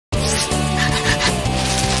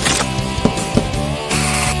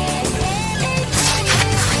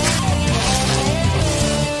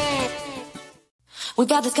We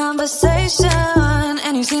got this conversation,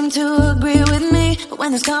 and you seem to agree with me. But when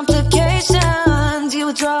there's complications, you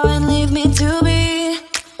withdraw and leave me to be.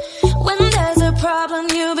 When there's a problem,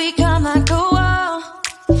 you become like a wall.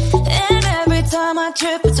 And every time I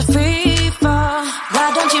trip, it's a free fall.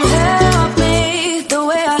 Why don't you help me the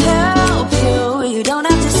way I help you? You don't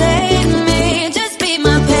have to save me, just be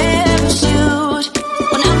my parachute.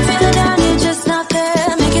 When I'm feeling down, you're just not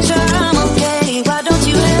there, making sure I'm okay. Why don't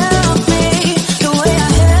you help me the way I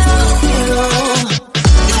help you?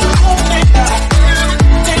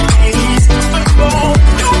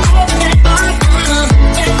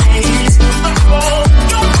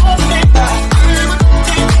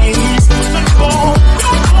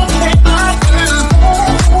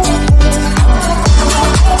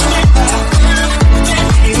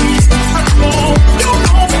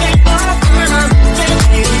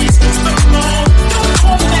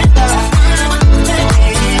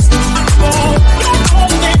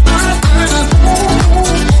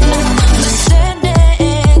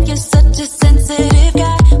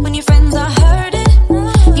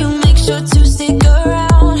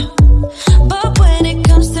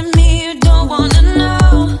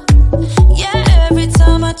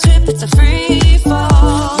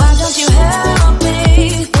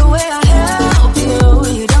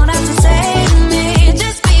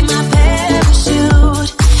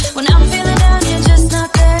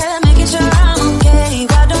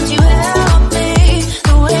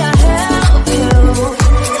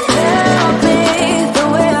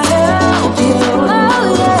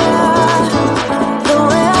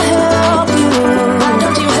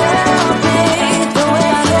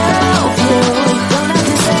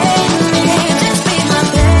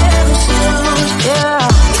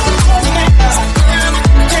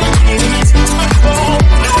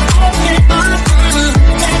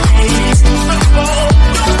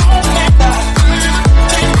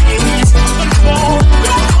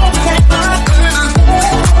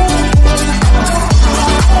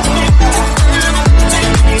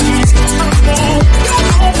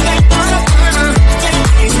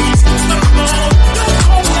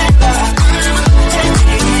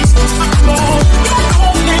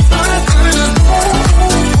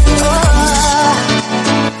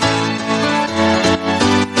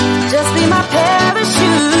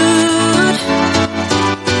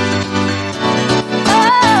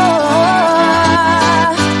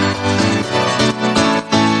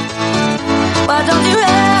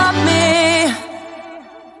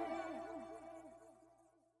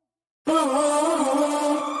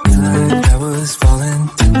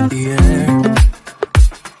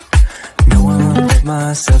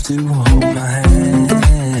 Myself to hold my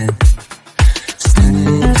hand,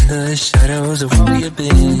 standing in the shadows of where we've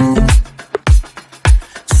been,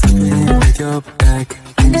 sleeping with your back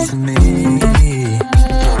against to me.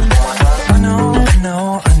 I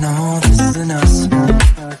know this isn't us.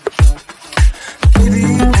 Baby,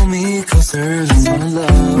 pull me closer, let's fall in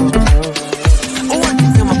love. Oh, I can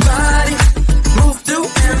feel my body move through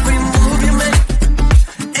every move you make,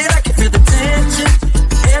 and I can feel the tension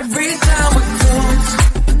every time we close.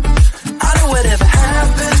 Whatever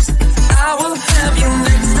happens, I will have you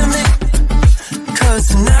next to me. 'Cause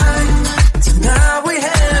tonight we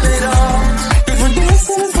have it all. 'Cause we're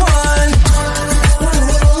dancing as one.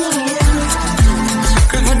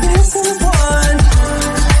 'Cause we're dancing as one.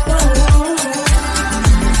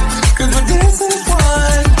 'Cause we're dancing as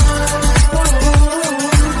one.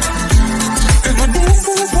 'Cause we're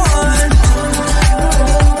dancing as one.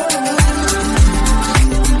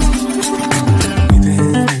 We've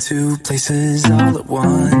been in two places all at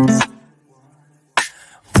once.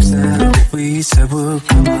 Was that what we said would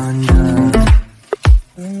come undone?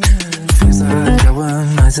 Feels like our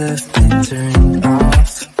minds have been turned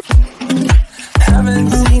off.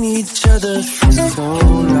 Haven't seen each other for so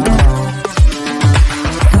long.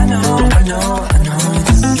 I know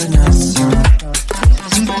this isn't us.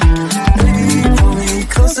 Baby, pull me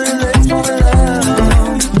closer, let's fall in love.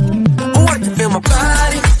 Oh, I can feel my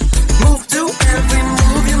body move to every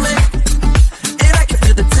move you make, and I can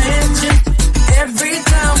feel the tension every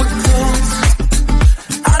time we're close.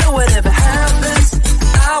 I know whatever happens,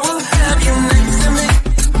 I will have you next to me.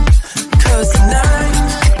 'Cause tonight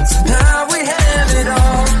we have it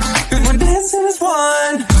all. 'Cause we're dancing as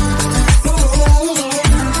one.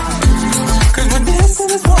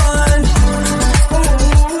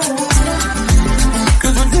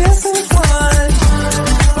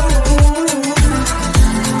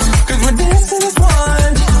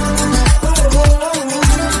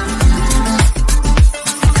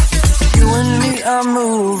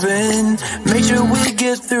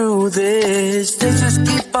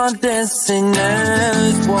 on dancing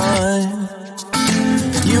as one.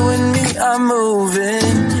 You and me are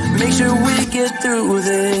moving, make sure we get through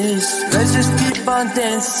this. Let's just keep on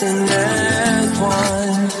dancing as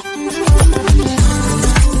one.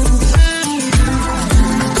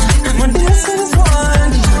 We're dancing as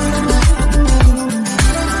one.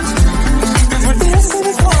 We're dancing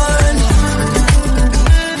as one.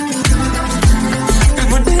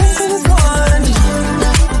 We're dancing as one.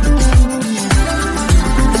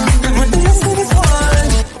 We're dancing as one.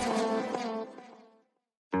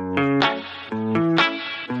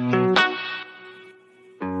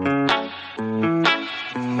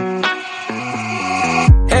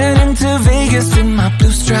 Heading to Vegas in my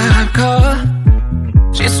blue striped car.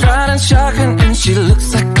 She's riding shotgun and she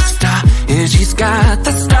looks like a star. Yeah, she's got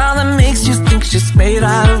the style that makes you think she's made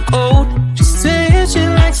out of gold. She says she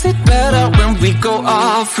likes it better when we go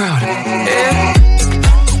off-road. Yeah.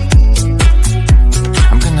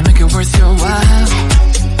 I'm gonna make it worth your while.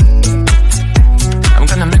 I'm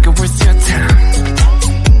gonna make it worth your time.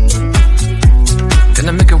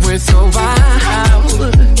 Gonna make it worth your while.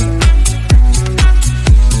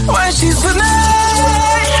 When she's with me,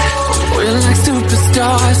 we're like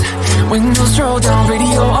superstars. Windows roll down,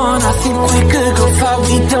 radio on. I think we could go far.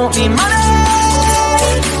 We don't need money,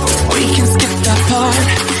 we can skip that part.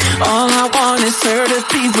 All I want is her to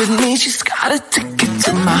be with me. She's got a ticket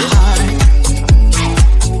to my heart.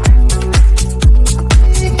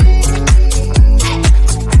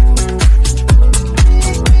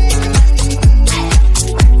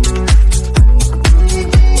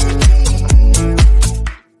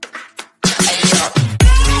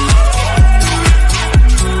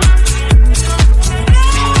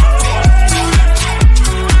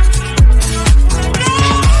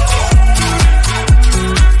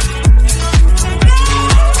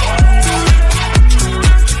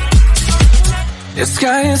 The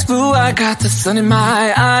sky is blue, I got the sun in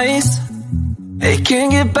my eyes. It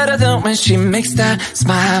can't get better than when she makes that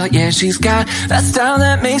smile. Yeah, she's got that style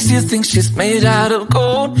that makes you think she's made out of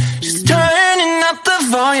gold. She's turning up the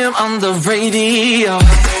volume on the radio.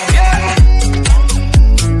 Yeah.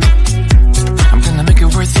 I'm gonna make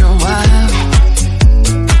it worth your while.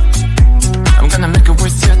 I'm gonna make it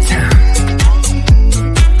worth your time.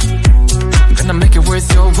 I'm gonna make it worth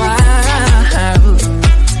your while.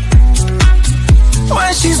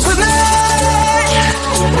 When she's with me,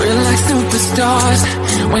 we're like superstars.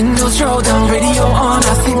 Windows roll down, radio on.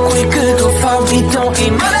 I think we could go far. We don't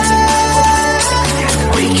need money,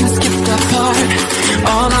 we can skip that part.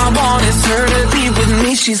 All I want is her to be with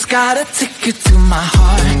me. She's got a ticket to my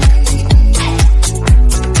heart.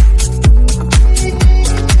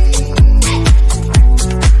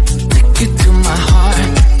 Ticket to my heart.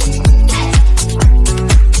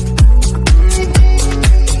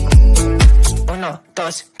 Uno,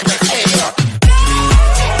 dos, tres,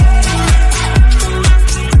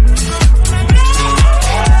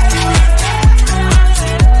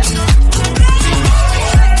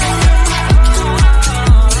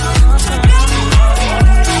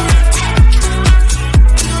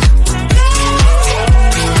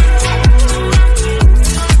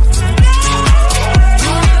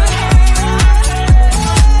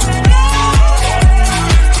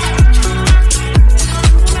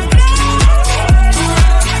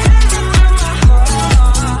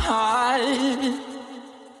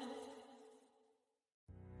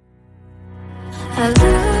 I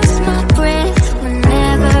lose my breath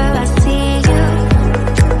whenever I see you.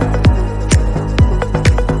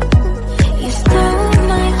 You stole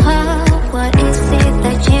my heart, what is it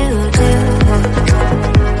that you do?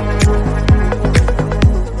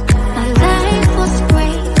 My life was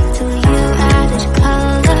great till you added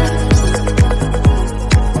colors.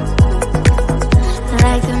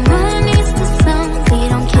 Like the moon needs the sun, we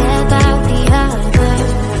don't care about the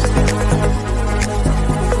others.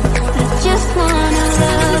 I just wanna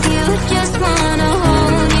love you, just wanna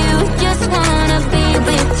hold you, just wanna be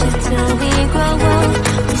with you till we grow old.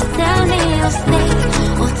 Please tell me you'll stay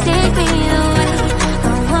or take me away.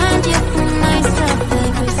 I want you for myself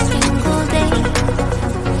every single day.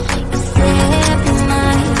 You set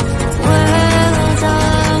my world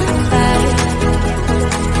on fire.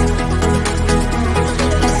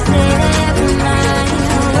 You set my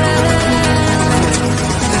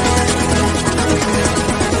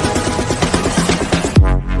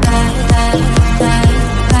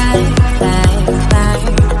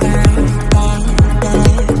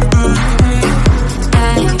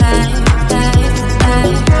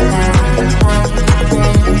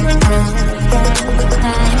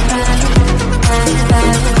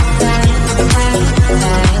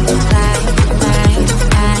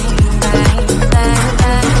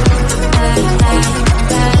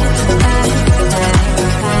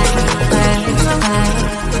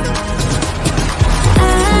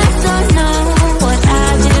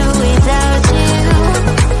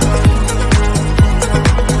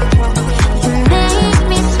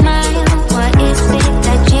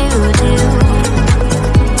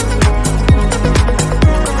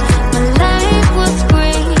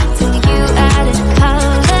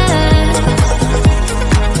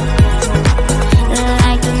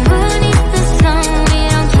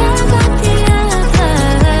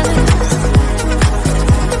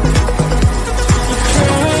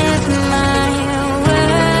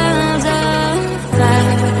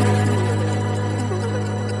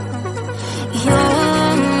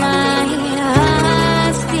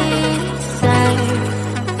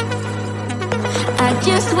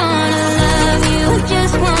wanna love you,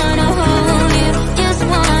 just wanna hold you, just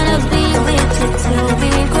wanna be with you till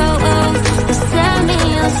we grow old. Just tell me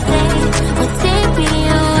you'll stay or take me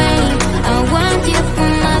away. I want you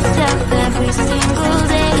for myself every single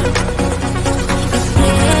day. You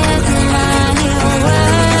set my new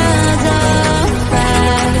world on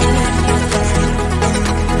fire. You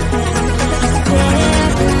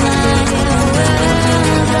set my new world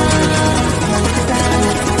on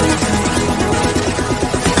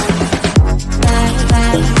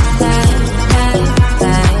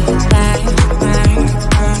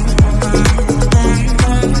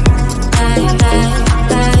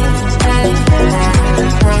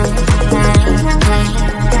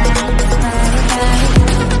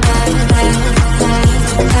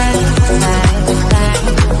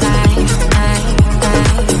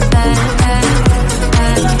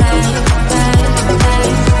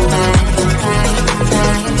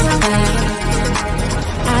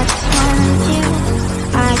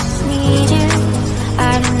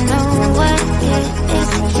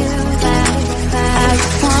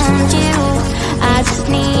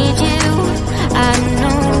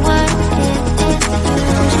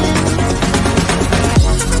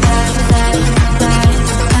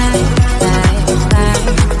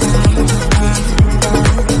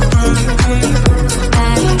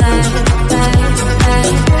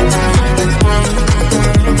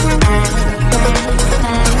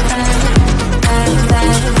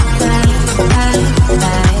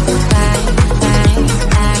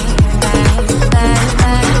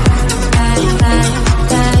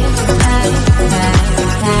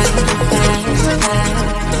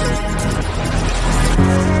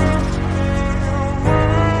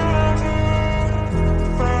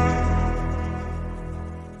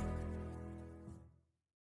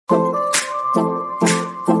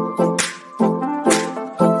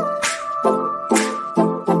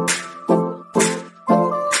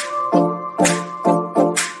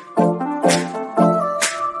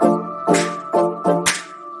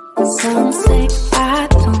some say I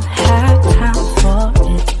don't have time for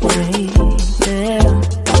it, baby.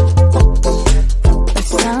 But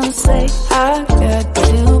some say I got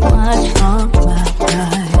too much on my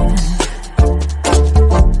mind.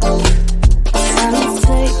 Some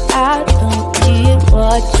say I don't give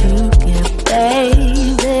what you give,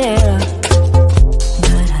 baby.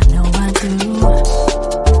 But I know I do.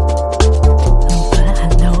 But I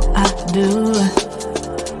know I do.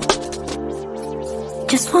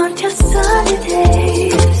 Just want your sunny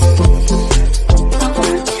days. I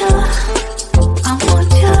want ya, I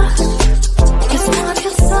want ya. Just want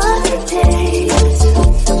your sunny days.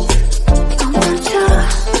 I want ya,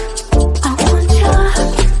 I want ya.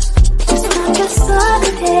 Just want your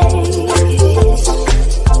sunny days.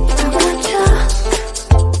 I want ya,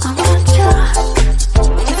 I want ya.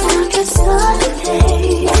 Just want your sunny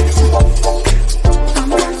days. I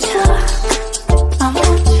want ya, I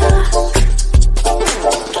want ya.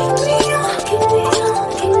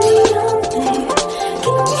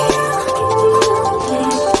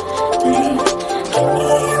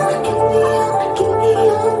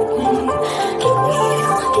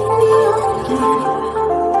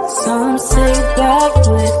 Some say that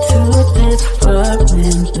we're too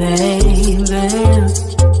different, baby.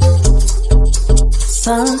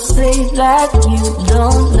 Some say that you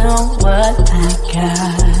don't know what I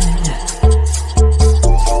got.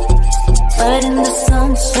 But in the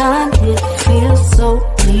sunshine it feels so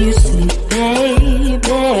easy,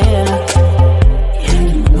 baby. Yeah,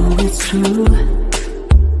 you know it's true.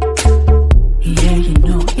 Yeah, you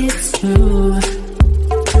know it's true.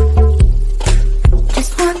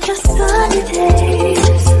 Just want your sunny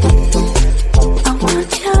days. I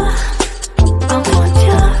want ya, I want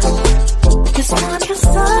ya. Just want your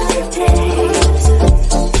sunny days.